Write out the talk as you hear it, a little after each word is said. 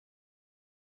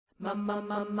Mama,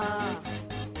 mama.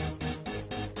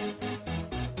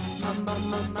 Mama,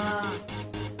 mama.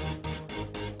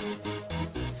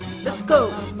 Let's go.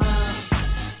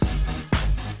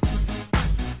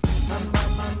 Mama,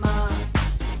 mama.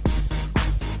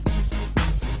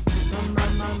 Mama,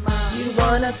 mama. You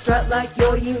wanna strut like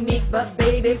you're unique, but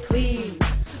baby, please.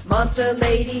 Monster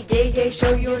lady, Gaga,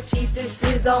 show your teeth, this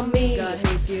is on me. God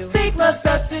hates you. Fake love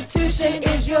substitution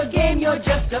is your game, you're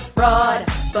just a fraud.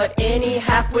 But any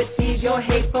half-wit sees your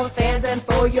hateful fans and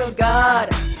for your God.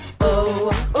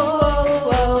 Oh, oh, oh,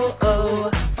 oh,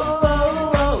 oh,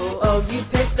 oh, oh, oh, you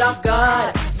pissed off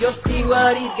God, you'll see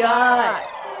what he's got.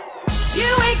 You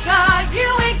ain't God,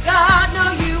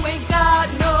 no, you ain't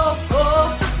got no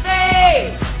poker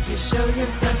face. You show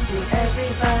yourself to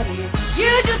everybody.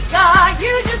 You just got,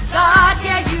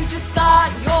 yeah, you just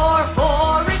got your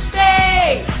whorish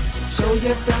face. Show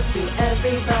yourself to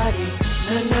everybody.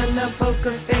 No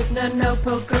poker face, no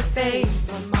poker face.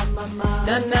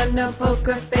 No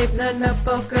poker face, no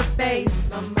poker face.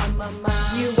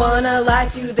 You wanna lie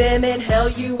to them, in hell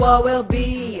you all will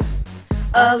be.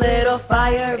 A little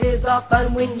fire is all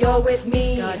fun when you're with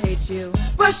me. God hates you.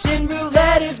 Russian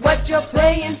roulette is what you're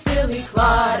playing, silly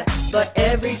clod. But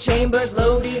every chamber's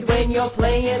loaded when you're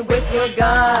playing with your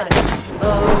God.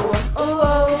 Oh, oh,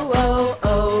 oh, oh,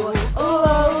 oh, oh,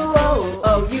 oh, oh,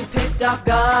 oh, you pissed off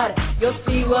God, you'll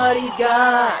see what he's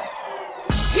got.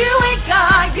 You ain't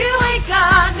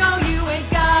God, no, you ain't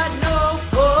got no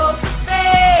poker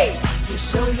face. You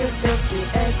show yourself to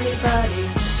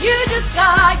everybody. You just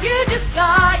got,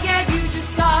 yeah, you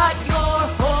just got your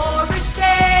whorish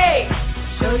face.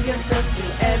 Show yourself to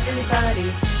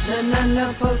everybody.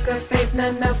 No poker face,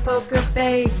 no poker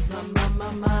face.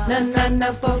 No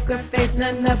poker face,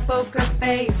 no poker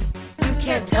face. You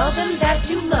can't tell them that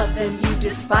you love them, you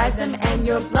despise them and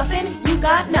you're bluffing. You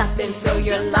got nothing, so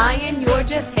you're lying, you're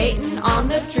just hating on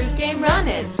the truth game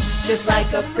running. Just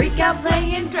like a freak out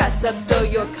playing dress up, so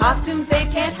your costumes, they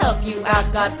can't help you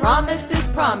out. God promises,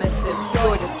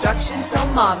 your destruction so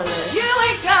marvelous. You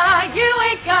ain't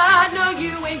God, no,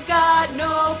 you ain't got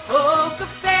no poker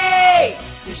face.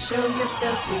 You show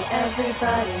yourself to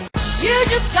everybody. You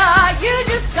just got,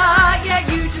 yeah,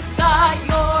 you just got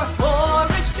your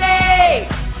whorish face.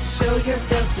 Show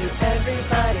yourself to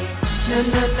everybody.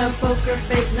 No poker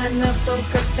face, no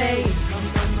poker face.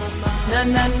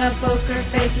 No poker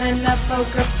face, no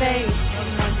poker face.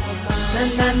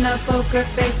 No poker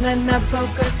face, no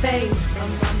poker face.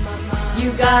 You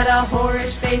got a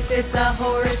whorish face, it's a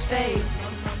whorish face.